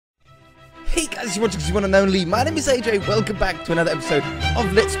Hey guys, you're watching the one and only. My name is AJ. Welcome back to another episode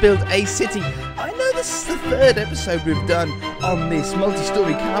of Let's Build a City. I know this is the third episode we've done on this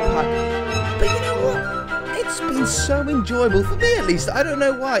multi-story car park, but you know what? It's been so enjoyable, for me at least. I don't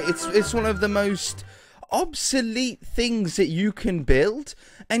know why. It's one of the most obsolete things that you can build,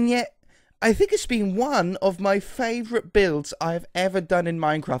 and yet I think it's been one of my favourite builds I've ever done in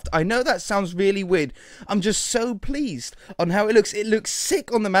Minecraft. I know that sounds really weird. I'm just so pleased on how it looks. It looks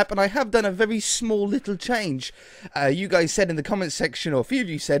sick on the map, and I have done a very small little change. You guys said in the comment section, or a few of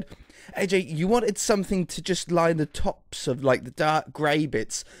you said, AJ, you wanted something to just line the tops of like the dark grey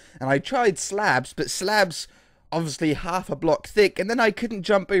bits. And I tried slabs, but slabs obviously half a block thick, and then I couldn't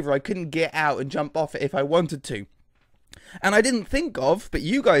jump over. I couldn't get out and jump off it if I wanted to. And I didn't think of, but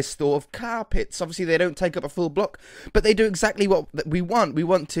you guys thought of carpets. Obviously, they don't take up a full block, but they do exactly what we want. We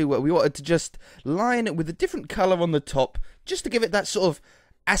wanted to just line it with a different colour on the top, just to give it that sort of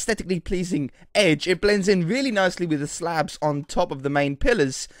aesthetically pleasing edge. It blends in really nicely with the slabs on top of the main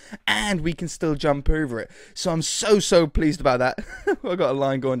pillars, and we can still jump over it. So I'm so pleased about that. I've got a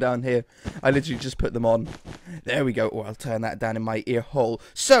line going down here. I literally just put them on. There we go. Oh, I'll turn that down in my ear hole.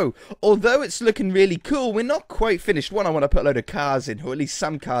 So, although it's looking really cool, we're not quite finished. One, I want to put a load of cars in, or at least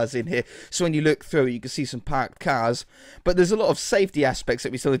some cars in here, so when you look through, you can see some parked cars. But there's a lot of safety aspects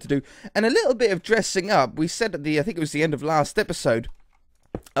that we still need to do, and a little bit of dressing up. We said at I think it was the end of last episode,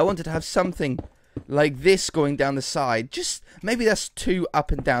 I wanted to have something like this going down the side. Just, maybe that's too up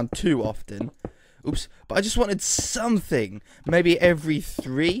and down too often. Oops. But I just wanted something. Maybe every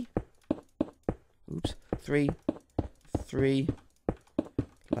three. Oops. Three.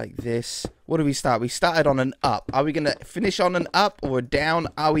 Like this. What do we start? We started on an up. Are we going to finish on an up or a down?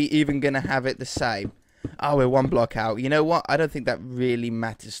 Are we even going to have it the same? Oh, we're one block out. You know what? I don't think that really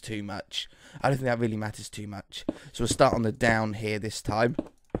matters too much. So we'll start on the down here this time.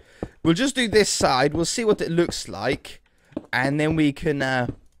 We'll just do this side. We'll see what it looks like, and then we can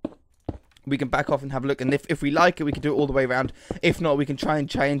back off and have a look. And if we like it, we can do it all the way around. If not, we can try and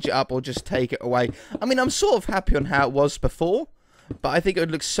change it up or just take it away. I mean, I'm sort of happy on how it was before, but I think it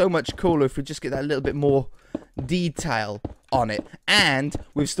would look so much cooler if we just get that little bit more detail on it. And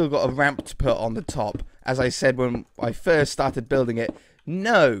we've still got a ramp to put on the top. As I said when I first started building it,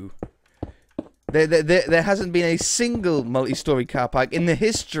 no. There hasn't been a single multi-story car park in the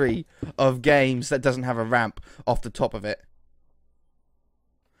history of games that doesn't have a ramp off the top of it.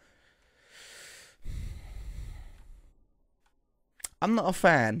 I'm not a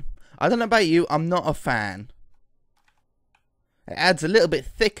fan. I don't know about you, I'm not a fan. It adds a little bit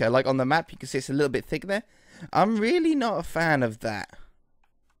thicker, like on the map, you can see it's a little bit thicker there. I'm really not a fan of that.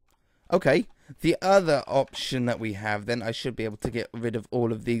 Okay, the other option that we have then, I should be able to get rid of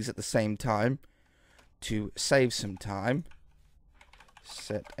all of these at the same time to save some time.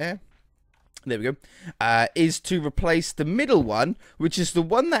 Set air. There we go. Is to replace the middle one, which is the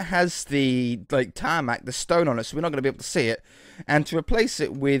one that has the like tarmac, the stone on it, so we're not going to be able to see it, and to replace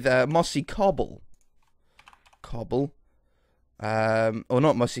it with mossy cobble. Or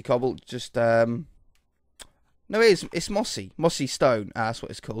not mossy cobble, just no, it's mossy stone. That's what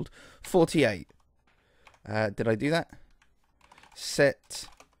it's called. 48. Did I do that? Set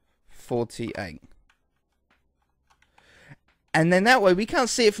 48. And then that way we can't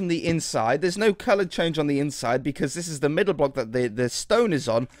see it from the inside. There's no color change on the inside because this is the middle block that the stone is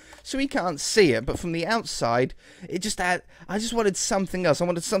on, so we can't see it. But from the outside, it just I just wanted something else. I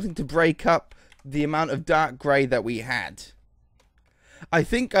wanted something to break up the amount of dark grey that we had. I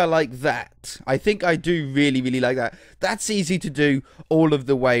think I like that. I think I do really like that. That's easy to do all of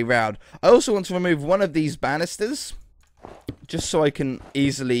the way round. I also want to remove one of these banisters, just so I can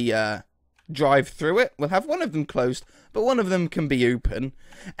easily drive through it. We'll have one of them closed, but one of them can be open.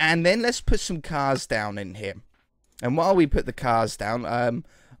 And then let's put some cars down in here. And while we put the cars down,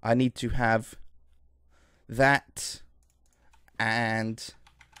 I need to have that and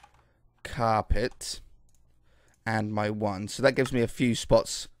carpet and my one. So that gives me a few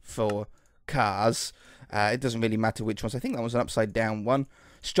spots for cars. It doesn't really matter which ones. I think that was an upside down one.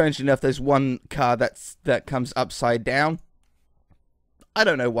 Strangely enough, there's one car that comes upside down. I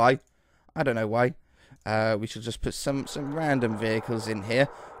don't know why. We should just put some random vehicles in here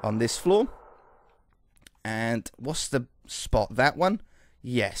on this floor. And what's the spot? That one?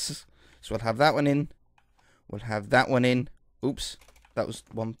 Yes. So we'll have that one in. We'll have that one in. Oops. That was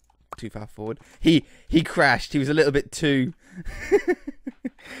one too far forward. He crashed. He was a little bit too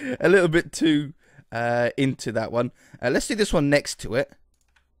into that one. Let's do this one next to it.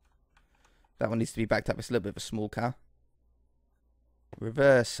 That one needs to be backed up. It's a little bit of a small car.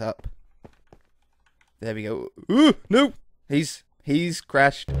 Reverse up. There we go. Ooh, no! He's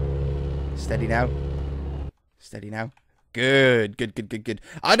crashed. Steady now. Steady now. Good, good, good, good, good.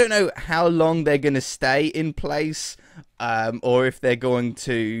 I don't know how long they're going to stay in place, or if they're going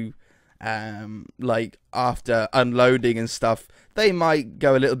to, like, after unloading and stuff, they might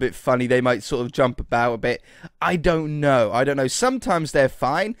go a little bit funny. They might sort of jump about a bit. I don't know. I don't know. Sometimes they're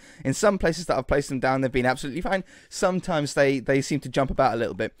fine. In some places that I've placed them down, they've been absolutely fine. Sometimes they seem to jump about a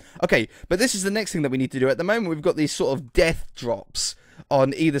little bit. Okay, but this is the next thing that we need to do. At the moment, we've got these sort of death drops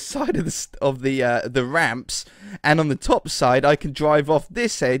on either side of the ramps, and on the top side I can drive off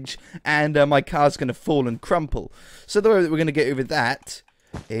this edge, and my car's going to fall and crumple. So the way that we're going to get over that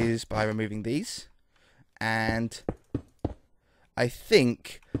is by removing these, and I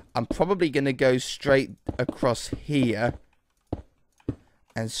think I'm probably going to go straight across here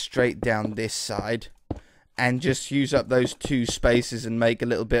and straight down this side, and just use up those two spaces and make a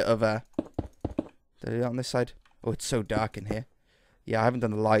little bit of a... Did I do that on this side? Oh, it's so dark in here. Yeah, I haven't done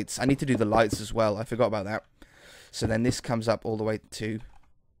the lights. I need to do the lights as well. I forgot about that. So then this comes up all the way to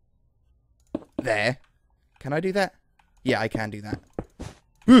there. Can I do that? Yeah, I can do that.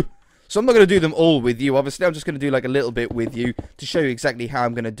 So I'm not going to do them all with you. Obviously, I'm just going to do like a little bit with you to show you exactly how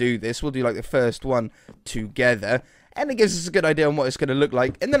I'm going to do this. We'll do like the first one together, and it gives us a good idea on what it's going to look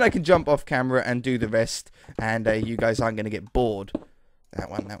like. And then I can jump off camera and do the rest, and you guys aren't going to get bored.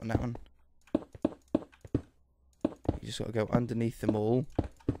 That one, that one, that one. You just got to go underneath them all.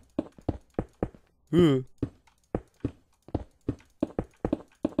 It's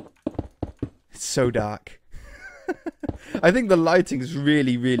so dark. I think the lighting is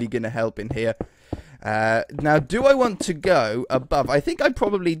really, really going to help in here. Now, do I want to go above? I think I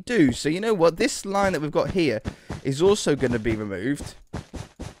probably do. So, you know what? This line that we've got here is also going to be removed,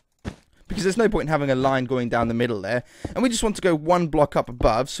 because there's no point in having a line going down the middle there. And we just want to go one block up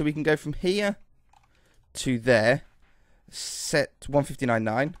above, so we can go from here to there. Set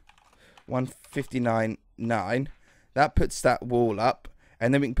 159.9, 159.9. That puts that wall up,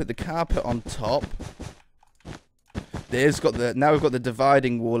 and then we can put the carpet on top. There's got the, now we've got the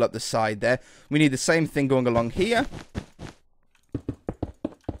dividing wall up the side there. We need the same thing going along here,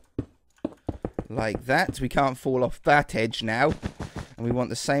 like that. We can't fall off that edge now, and we want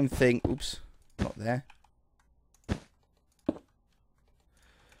the same thing. Oops, not there.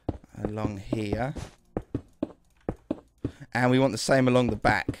 Along here. And we want the same along the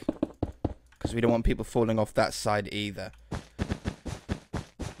back, because we don't want people falling off that side either.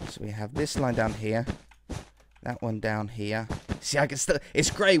 So we have this line down here, that one down here. See, I can still...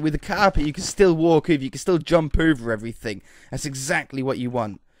 It's great with the carpet. You can still walk over. You can still jump over everything. That's exactly what you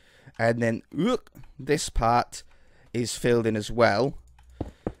want. And then, look, this part is filled in as well.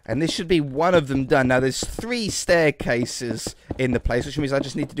 And this should be one of them done. Now, there's 3 staircases in the place, which means I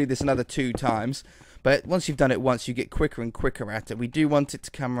just need to do this another 2 times. But once you've done it once, you get quicker and quicker at it. We do want it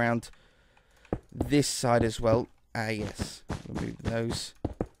to come around this side as well. Yes. Remove those.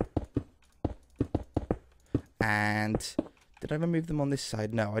 And did I remove them on this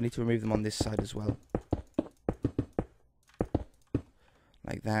side? No, I need to remove them on this side as well.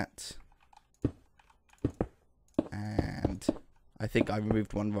 Like that. And I think I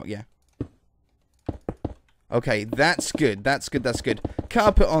removed one. Yeah. Okay, that's good. That's good. That's good.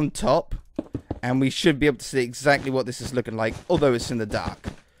 Carpet on top. And we should be able to see exactly what this is looking like, although it's in the dark.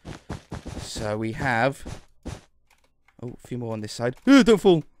 So we have... Oh, a few more on this side. Oh, don't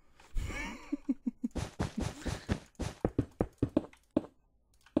fall!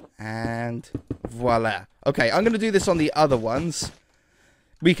 And voila. Okay, I'm going to do this on the other ones.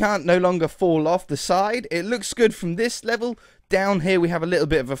 We can't no longer fall off the side. It looks good from this level. Down here we have a little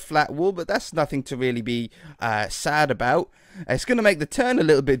bit of a flat wall, but that's nothing to really be sad about. It's going to make the turn a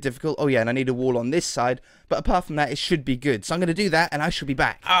little bit difficult. Oh yeah, and I need a wall on this side. But apart from that, it should be good. So I'm going to do that, and I shall be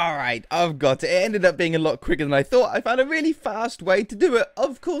back. Alright, I've got it. It ended up being a lot quicker than I thought. I found a really fast way to do it.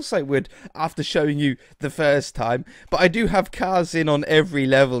 Of course I would, after showing you the first time. But I do have cars in on every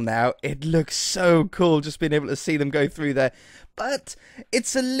level now. It looks so cool, just being able to see them go through there. But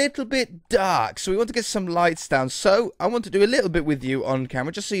it's a little bit dark, so we want to get some lights down. So I want to do a little bit with you on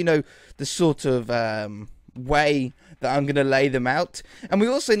camera, just so you know the sort of way that I'm going to lay them out. And we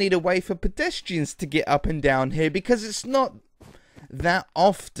also need a way for pedestrians to get up and down here, because it's not that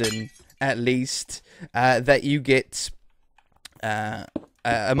often, at least, that you get a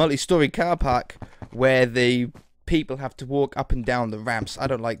multi-story car park where the people have to walk up and down the ramps. I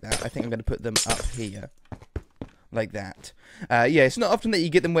don't like that. I think I'm going to put them up here. Like that. Yeah, it's not often that you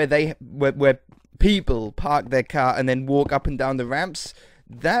get them where people park their car and then walk up and down the ramps.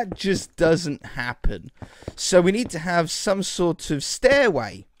 That just doesn't happen. So we need to have some sort of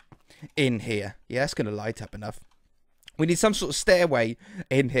stairway in here. Yeah, it's going to light up enough. we need some sort of stairway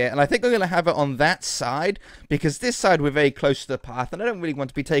in here, and I think I'm going to have it on that side, because this side we're very close to the path, and I don't really want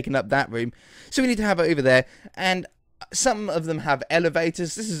to be taking up that room, so we need to have it over there. And some of them have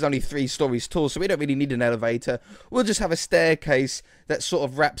elevators. This is only 3 stories tall, so we don't really need an elevator. We'll just have a staircase that sort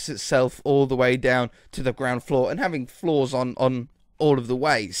of wraps itself all the way down to the ground floor, and having floors on all of the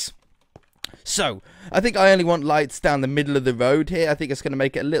ways. So, I think I only want lights down the middle of the road here. I think it's going to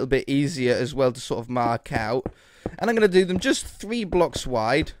make it a little bit easier as well to sort of mark out. And I'm going to do them just 3 blocks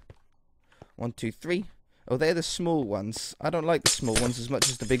wide. 1, 2, 3. Oh, they're the small ones. I don't like the small ones as much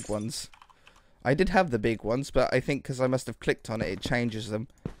as the big ones. I did have the big ones, but I think because I must have clicked on it, it changes them.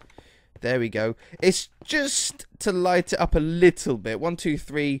 There we go. It's just to light it up a little bit. 1, 2,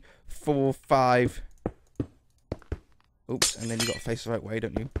 3, 4, 5. Oops, and then you got to face the right way,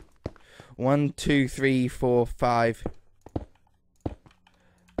 don't you? 1, 2, 3, 4, 5.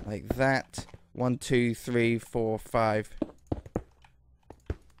 Like that. 1, 2, 3, 4, 5.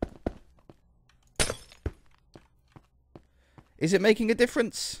 Is it making a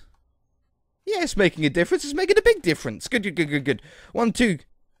difference? Yeah, it's making a difference. It's making a big difference. Good, good, good, good, good. 1, 2.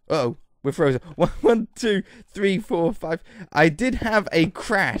 Uh-oh, we're frozen. 1, 2, 3, 4, 5. I did have a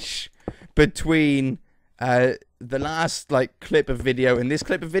crash between the last clip of video and this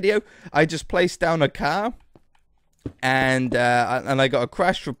clip of video. I just placed down a car. And I got a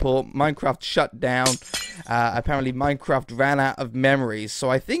crash report. Minecraft shut down. Apparently Minecraft ran out of memories. So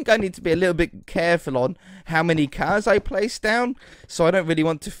I think I need to be a little bit careful on how many cars I place down. So I don't really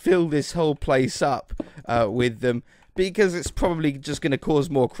want to fill this whole place up with them, because it's probably just going to cause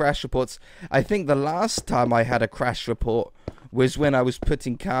more crash reports. I think the last time I had a crash report was when I was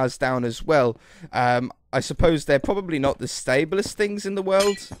putting cars down as well. I suppose they're probably not the stablest things in the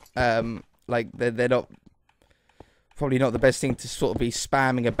world. They're not... Probably not the best thing to sort of be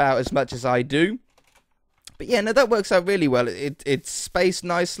spamming about as much as I do. But yeah, no, that works out really well. It's spaced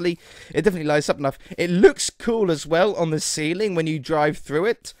nicely. It definitely lights up enough. It looks cool as well on the ceiling when you drive through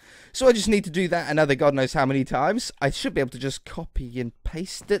it. So I just need to do that another God knows how many times. I should be able to just copy and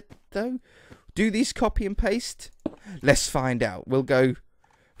paste it, though. Do these copy and paste? Let's find out. We'll go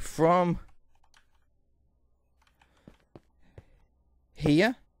from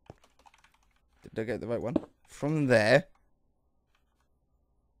here. Did I get the right one? From there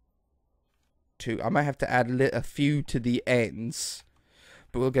to, I might have to add a few to the ends,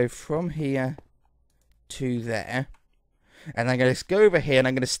 but we'll go from here to there, and I'm going to go over here, and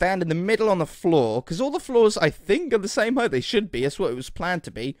I'm going to stand in the middle on the floor, because all the floors I think are the same height. They should be. That's what it was planned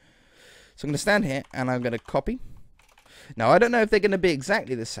to be. So I'm going to stand here, and I'm going to copy. Now I don't know if they're going to be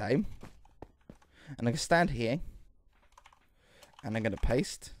exactly the same, and I'm going to stand here, and I'm going to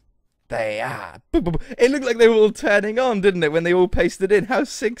paste. They are. It looked like they were all turning on, didn't it, when they all pasted in? How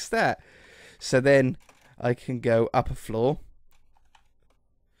sick's that? So then I can go up a floor.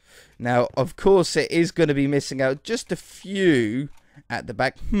 Now, of course, it is going to be missing out just a few at the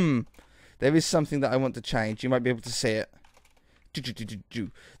back. There is something that I want to change. You might be able to see it.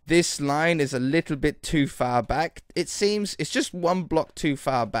 This line is a little bit too far back. It seems it's just 1 block too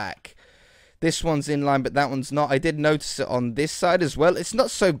far back. This one's in line, but that one's not. I did notice it on this side as well. It's not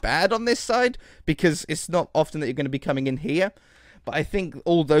so bad on this side, because it's not often that you're going to be coming in here. But I think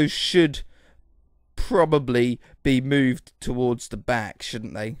all those should probably be moved towards the back,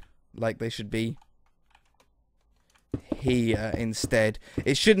 shouldn't they? Like they should be here instead.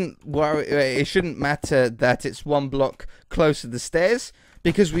 It shouldn't matter that it's 1 block closer to the stairs,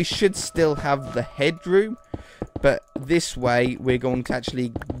 because we should still have the headroom. But this way, we're going to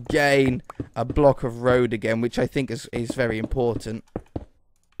actually gain a block of road again, which I think is very important.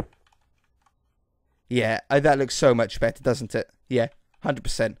 Yeah, that looks so much better, doesn't it? Yeah,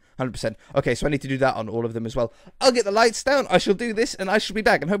 100%, 100%. Okay, so I need to do that on all of them as well. I'll get the lights down, I shall do this, and I shall be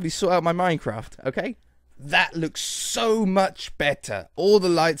back and hopefully sort out my Minecraft, okay? That looks so much better. All the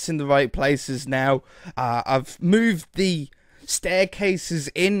lights in the right places now. I've moved the staircases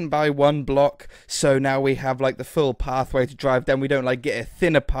in by 1 block, so now we have the full pathway to drive down. We don't get a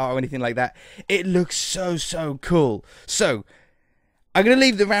thinner part or anything like that. It looks so cool. So I'm gonna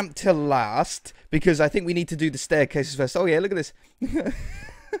leave the ramp till last, because I think we need to do the staircases first. Oh yeah, look at this.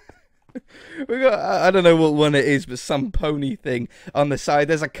 We got, I don't know what one it is, but some pony thing on the side.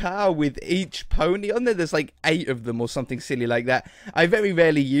 There's a car with each pony on there. There's 8 of them or something silly like that. I very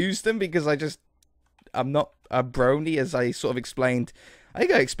rarely use them because I'm not a brony, as I sort of explained. I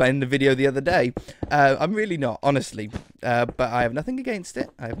think I explained in the video the other day. I'm really not, honestly. But I have nothing against it.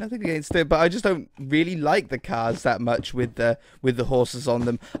 I have nothing against it. But I just don't really like the cars that much with the horses on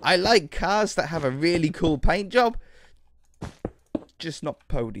them. I like cars that have a really cool paint job. Just not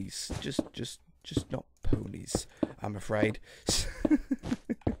ponies. Just not ponies. I'm afraid.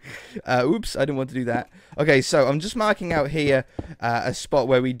 Oops, I didn't want to do that. Okay, so I'm just marking out here a spot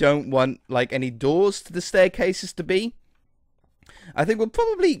where we don't want like any doors to the staircases to be. I think we'll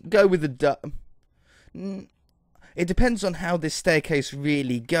probably go with the it depends on how this staircase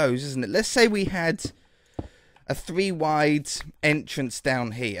really goes, isn't it? Let's say we had a 3 wide entrance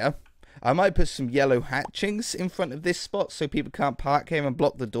down here. I might put some yellow hatchings in front of this spot so people can't park here and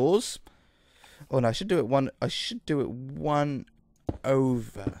block the doors. Oh no, I should do it one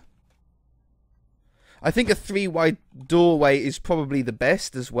over. I think a 3 wide doorway is probably the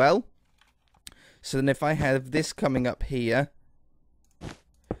best as well. So then if I have this coming up here,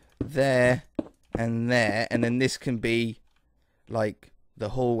 there, and then this can be like the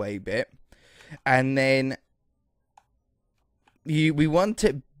hallway bit. And then we want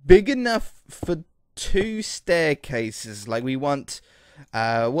it big enough for 2 staircases. Like we want,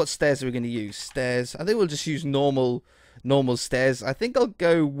 what stairs are we going to use? Stairs. I think we'll just use normal stairs. I think I'll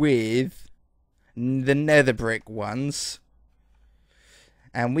go with the nether brick ones.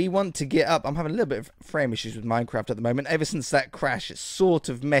 And we want to get up. I'm having a little bit of frame issues with Minecraft at the moment. Ever since that crash, it sort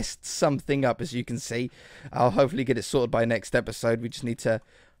of messed something up, as you can see. I'll hopefully get it sorted by next episode. We just need to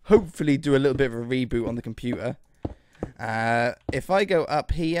hopefully do a little bit of a reboot on the computer. If I go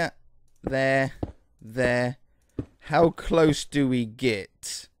up here, there, how close do we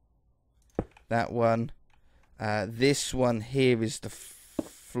get? That one. This one here is the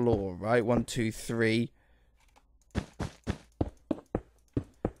floor, right? 1, 2, 3.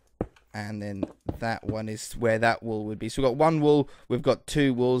 And then that one is where that wall would be. So we've got 1 wall, we've got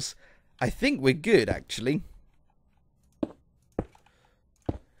 2 walls. I think we're good, actually.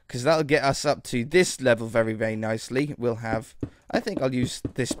 Because that'll get us up to this level very, very nicely. We'll have, I think I'll use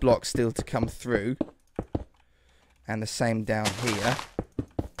this block still to come through. And the same down here.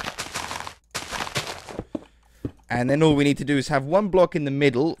 And then all we need to do is have 1 block in the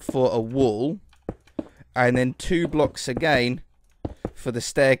middle for a wall. And then 2 blocks again for the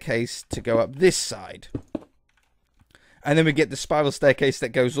staircase to go up this side. And then we get the spiral staircase that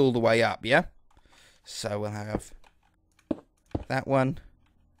goes all the way up, yeah? So we'll have that one,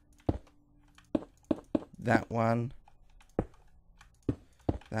 that one,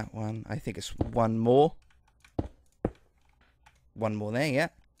 that one. I think it's 1 more. 1 more there, yeah.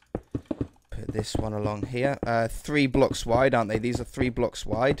 Put this one along here. 3 blocks wide, aren't they? These are 3 blocks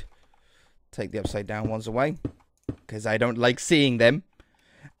wide. Take the upside down ones away, because I don't like seeing them.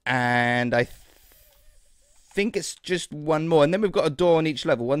 And I think it's just 1 more. And then we've got a door on each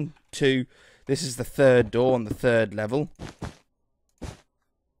level. 1, 2. This is the 3rd door on the 3rd level.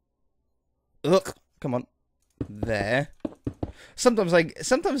 Look, come on. There. Sometimes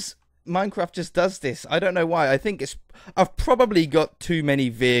Minecraft just does this. I don't know why. I think I've probably got too many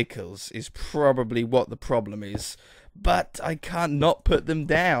vehicles is probably what the problem is. But I can't not put them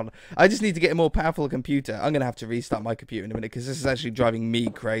down. I just need to get a more powerful computer. I'm going to have to restart my computer in a minute because this is actually driving me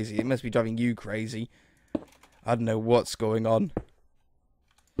crazy. It must be driving you crazy. I don't know what's going on.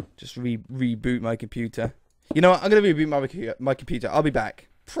 Just reboot my computer. You know what? I'm going to reboot my computer. I'll be back.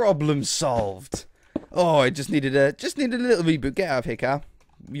 Problem solved. Oh, I just needed a little reboot. Get out of here, car.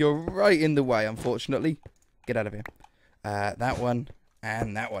 You're right in the way, unfortunately. Get out of here. That one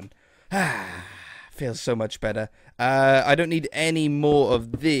and that one. Feels so much better. I don't need any more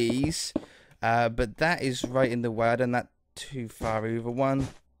of these, but that is right in the way. I done that too far over. 1,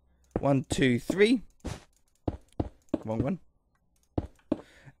 2, 3. Wrong one.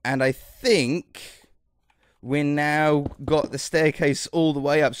 And I think we now got the staircase all the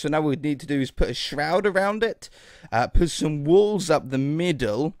way up. So now what we need to do is put a shroud around it, put some walls up the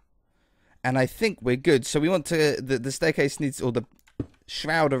middle, and I think we're good. So we want to the staircase needs, or the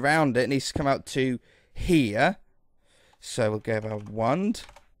shroud around it needs to come out to here. So we'll go with our wand.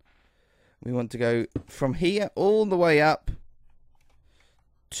 We want to go from here all the way up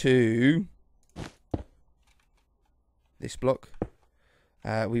to this block.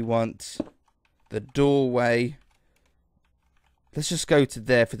 We want the doorway. Let's just go to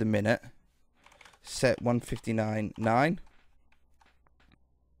there for the minute. Set 159.9.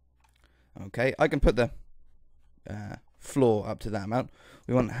 Okay, I can put the floor up to that amount.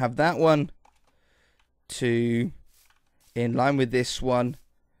 We want to have that one to in line with this one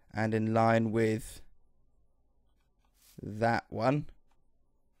and in line with that one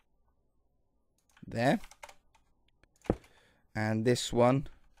there, and this one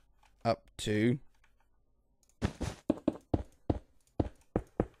up to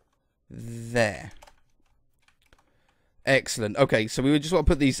there. Excellent. Okay, so we just want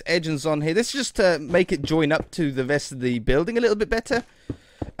to put these edges on here. This is just to make it join up to the rest of the building a little bit better.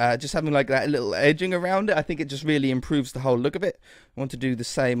 Just having like that little edging around it, I think it just really improves the whole look of it. I want to do the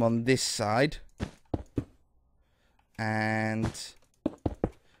same on this side. And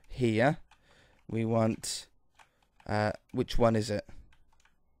here we want, which one is it?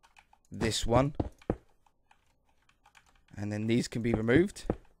 This one. And then these can be removed.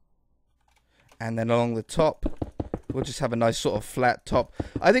 And then along the top, we'll just have a nice sort of flat top.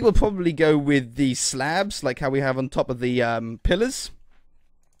 I think we'll probably go with the slabs, like how we have on top of the pillars.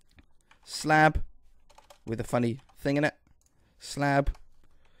 Slab with a funny thing in it. Slab.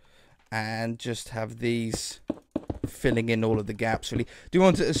 And just have these filling in all of the gaps, really. Do we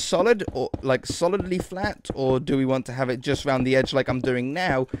want it as solid, or like solidly flat, or do we want to have it just around the edge like I'm doing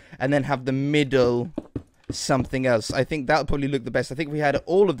now, and then have the middle something else? I think that'll probably look the best. I think if we had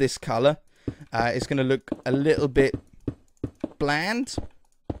all of this color, it's going to look a little bit bland.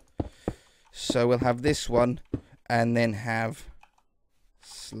 So we'll have this one, and then have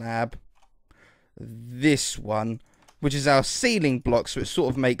slab this one, which is our ceiling block, so it sort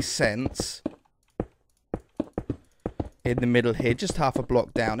of makes sense. In the middle here, just half a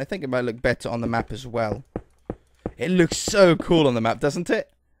block down. I think it might look better on the map as well. It looks so cool on the map, doesn't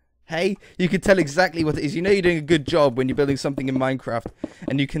it? Hey, you can tell exactly what it is. You know you're doing a good job when you're building something in Minecraft,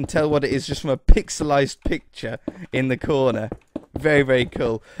 and you can tell what it is just from a pixelized picture in the corner. Very, very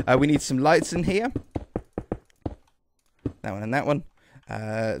cool. We need some lights in here. That one and that one.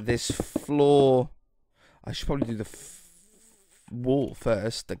 This floor, I should probably do the wall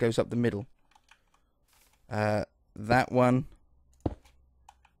first that goes up the middle. That one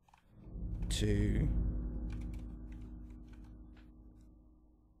to,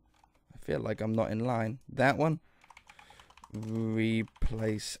 I feel like I'm not in line. That one,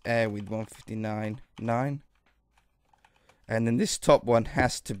 replace air with 159.9, and then this top one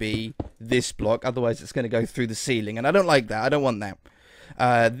has to be this block, otherwise it's going to go through the ceiling, and I don't like that. I don't want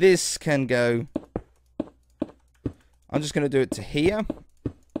that. This can go, I'm just going to do it to here,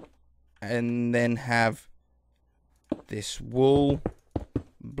 and then have this wall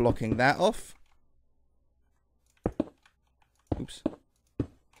blocking that off. Oops.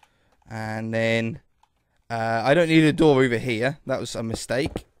 And then I don't need a door over here. That was a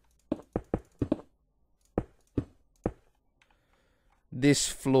mistake. This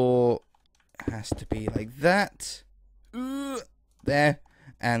floor has to be like that. There.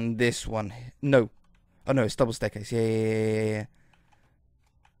 And this one. No. Oh no, it's double staircase. Yeah.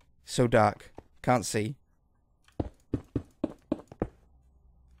 So dark. Can't see.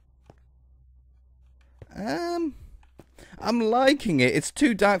 I'm liking it. It's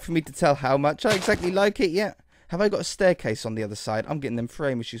too dark for me to tell how much I exactly like it yet. Have I got a staircase on the other side? I'm getting them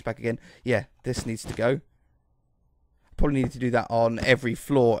frame issues back again. Yeah, this needs to go. Probably need to do that on every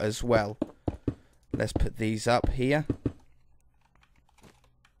floor as well. Let's put these up here.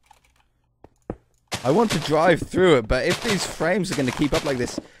 I want to drive through it, but if these frames are going to keep up like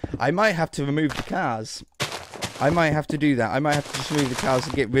this, I might have to remove the cars. I might have to do that. I might have to just remove the cars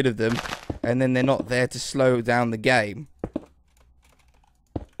and get rid of them. And then they're not there to slow down the game.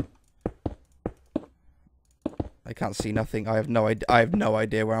 I can't see nothing. I have no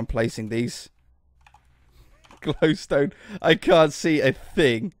idea where I'm placing these. Glowstone. I can't see a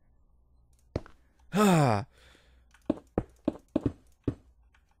thing.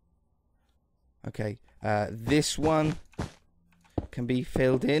 Okay. This one can be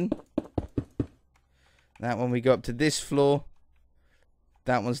filled in. That one we go up to this floor.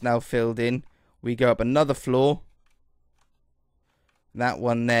 That one's now filled in. We go up another floor. That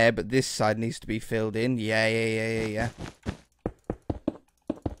one there, but this side needs to be filled in. Yeah.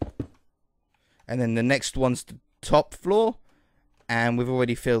 And then the next one's the top floor. And we've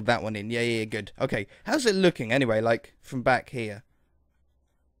already filled that one in. Yeah, good. Okay, how's it looking anyway, like, from back here?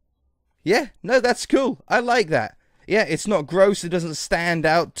 Yeah, no, that's cool. I like that. Yeah, it's not gross. It doesn't stand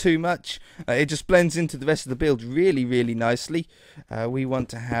out too much. It just blends into the rest of the build really, really nicely. We want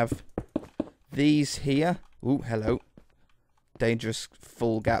to have these here. Ooh, hello. Dangerous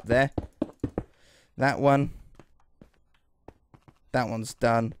full gap there. That one. That one's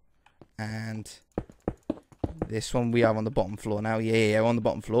done. And this one, we are on the bottom floor now. Yeah, on the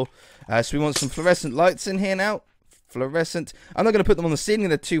bottom floor. So we want some fluorescent lights in here now. Fluorescent. I'm not going to put them on the ceiling.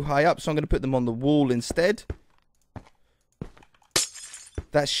 They're too high up, so I'm going to put them on the wall instead.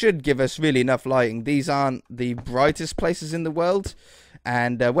 That should give us really enough lighting. These aren't the brightest places in the world,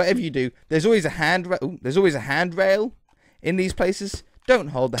 and whatever you do, there's always a handrail in these places. Don't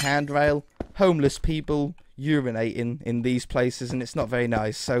hold the handrail. Homeless people urinating in these places, and it's not very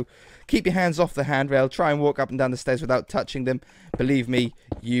nice. So keep your hands off the handrail. Try and walk up and down the stairs without touching them. Believe me,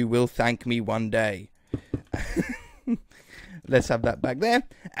 you will thank me one day. Let's have that back there.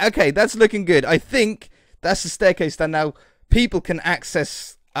 Okay, that's looking good. I think that's the staircase that now people can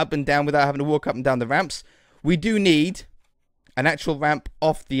access up and down without having to walk up and down the ramps. We do need an actual ramp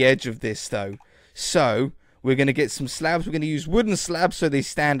off the edge of this, though. So we're going to get some slabs. We're going to use wooden slabs so they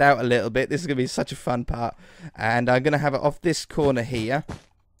stand out a little bit. This is going to be such a fun part. And I'm going to have it off this corner here.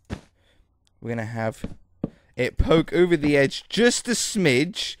 We're going to have it poke over the edge just a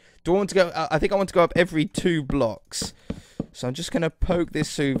smidge. Do I want to go? I think I want to go up every 2 blocks. So I'm just going to poke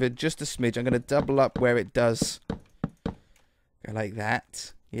this over just a smidge. I'm going to double up where it does. Go like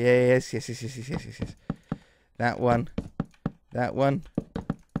that. Yes. That one. That one.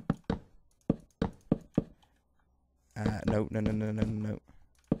 No.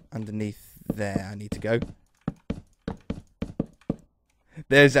 Underneath there I need to go.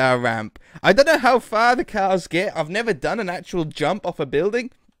 There's our ramp. I don't know how far the cars get. I've never done an actual jump off a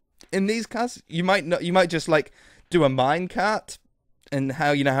building in these cars. You might not. You might just like do a minecart, and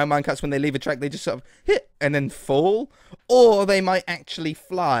how you know how minecarts, when they leave a track, they just sort of hit and then fall, or they might actually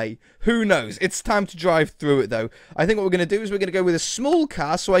fly. Who knows? It's time to drive through it though. I think what we're going to do is we're going to go with a small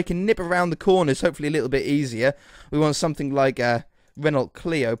car so I can nip around the corners, hopefully a little bit easier. We want something like a Renault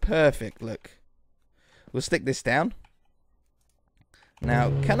Clio. Perfect. Look, we'll stick this down.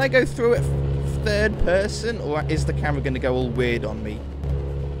 Now, can I go through it third person, or is the camera going to go all weird on me?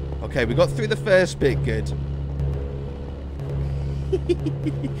 Okay, we got through the first bit. Good.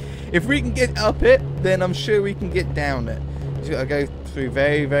 If we can get up it, then I'm sure we can get down it. Just gotta go through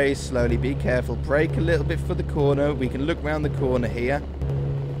very, very slowly. Be careful. Brake a little bit for the corner. We can look around the corner here.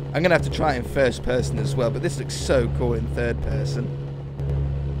 I'm gonna have to try it in first person as well, but this looks so cool in third person.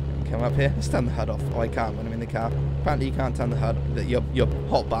 Come up here. Let's turn the HUD off. Oh, I can't when I'm in the car. Apparently you can't turn the HUD, your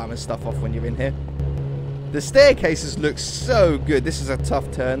hotbar and stuff off when you're in here. The staircases look so good. This is a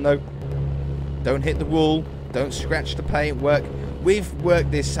tough turn though. Don't hit the wall. Don't scratch the paint work. We've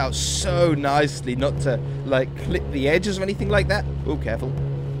worked this out so nicely not to like clip the edges or anything like that. Oh, careful.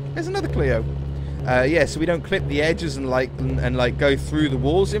 There's another Clio. Yeah, so we don't clip the edges and like go through the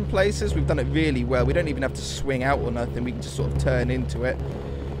walls in places. We've done it really well. We don't even have to swing out or nothing. We can just sort of turn into it.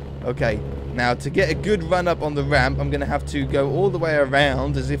 Okay, now to get a good run up on the ramp, I'm going to have to go all the way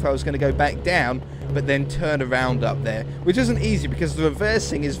around as if I was going to go back down, but then turn around up there, which isn't easy because the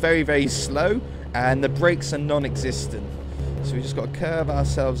reversing is very, very slow and the brakes are non-existent. So we just got to curve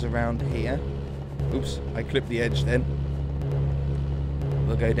ourselves around here. Oops, I clipped the edge then.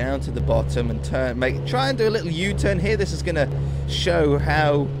 We'll go down to the bottom and try and do a little U-turn here. This is going to show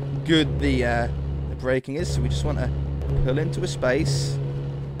how good the braking is. So we just want to pull into a space.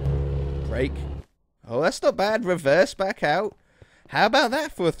 Brake. Oh, that's not bad. Reverse back out. How about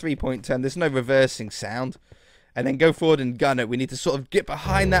that for a 3-point turn? There's no reversing sound. And then go forward and gun it. We need to sort of get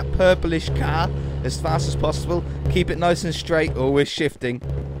behind that purplish car as fast as possible. Keep it nice and straight. Oh, we're shifting.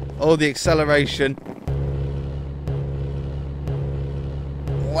 Oh, the acceleration.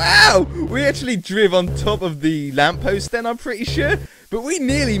 Wow! We actually drove on top of the lamppost then, I'm pretty sure. But we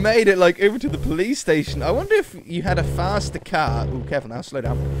nearly made it, like, over to the police station. I wonder if you had a faster car. Oh, careful now, slow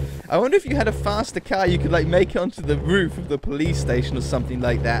down. I wonder if you had a faster car, you could, like, make it onto the roof of the police station or something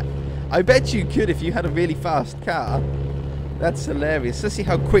like that. I bet you could if you had a really fast car. That's hilarious. Let's see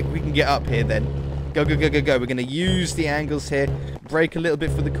how quick we can get up here then. Go, go, go, go, go. We're going to use the angles here. Brake a little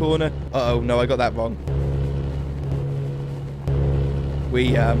bit for the corner. Uh-oh, no, I got that wrong.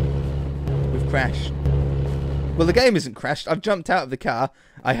 We've crashed. Well, the game isn't crashed. I've jumped out of the car.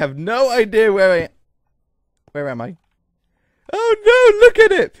 I have no idea where I am. Where am I? Oh, no, look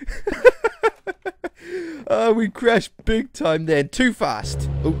at it. Oh, we crashed big time then. Too fast.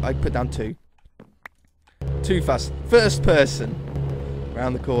 Oh, I put down 2. Too fast. First person.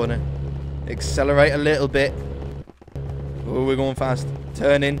 Round the corner. Accelerate a little bit. Oh, we're going fast.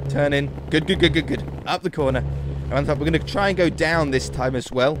 Turn in, turn in. Good, good, good, good, good. Up the corner. We're going to try and go down this time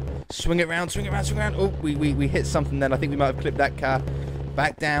as well. Swing it round, swing it round, swing it round. Oh, we hit something then. I think we might have clipped that car.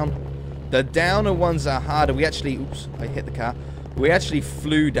 Back down. The downer ones are harder. We actually... Oops, I hit the car. We actually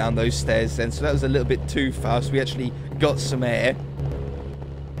flew down those stairs then, so that was a little bit too fast. We actually got some air.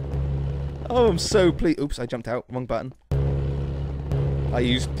 Oh, I'm so pleased. Oops, I jumped out. Wrong button. I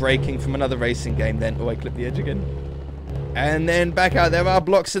used braking from another racing game then. Oh, I clipped the edge again. And then back out. There are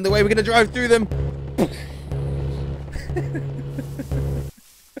blocks in the way. We're going to drive through them.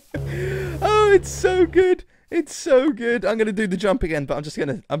 Oh, it's so good. It's so good. I'm going to do the jump again, but I'm just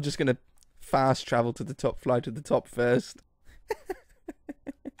going to fast travel to the top, fly to the top first.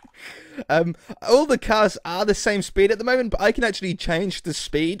 All the cars are the same speed at the moment, but I can actually change the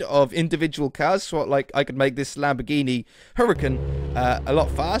speed of individual cars. So, like, I could make this Lamborghini Huracan a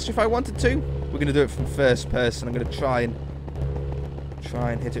lot faster if I wanted to. We're going to do it from first person. I'm going to try and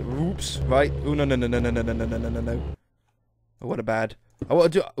Try and hit it. Oops. Right. Oh, no, no, no, no, no, no, no, no, no, no, no. Oh, what a bad. I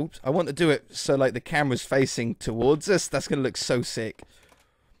want to do. Oops. I want to do it so like the camera's facing towards us. That's gonna look so sick.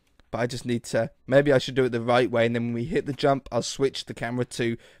 But I just need to. Maybe I should do it the right way, and then when we hit the jump, I'll switch the camera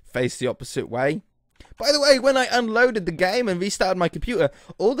to face the opposite way. By the way, when I unloaded the game and restarted my computer,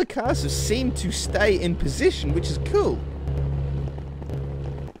 all the cars have seemed to stay in position, which is cool.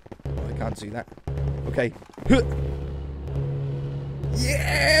 Oh, I can't see that. Okay.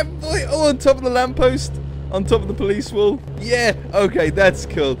 Yeah, boy. Oh, on top of the lamppost. On top of the police wall. Yeah. Okay, that's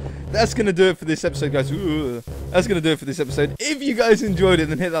cool. That's going to do it for this episode, guys. Ooh, that's going to do it for this episode. If you guys enjoyed it,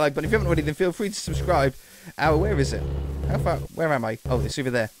 then hit that like button. If you haven't already, then feel free to subscribe. Where is it? How far? Where am I? Oh, it's over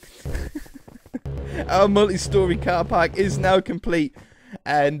there. Our multi-story car park is now complete.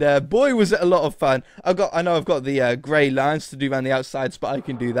 And boy, was it a lot of fun. I know I've got the grey lines to do around the outsides, but I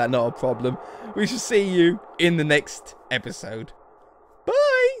can do that, not a problem. We shall see you in the next episode.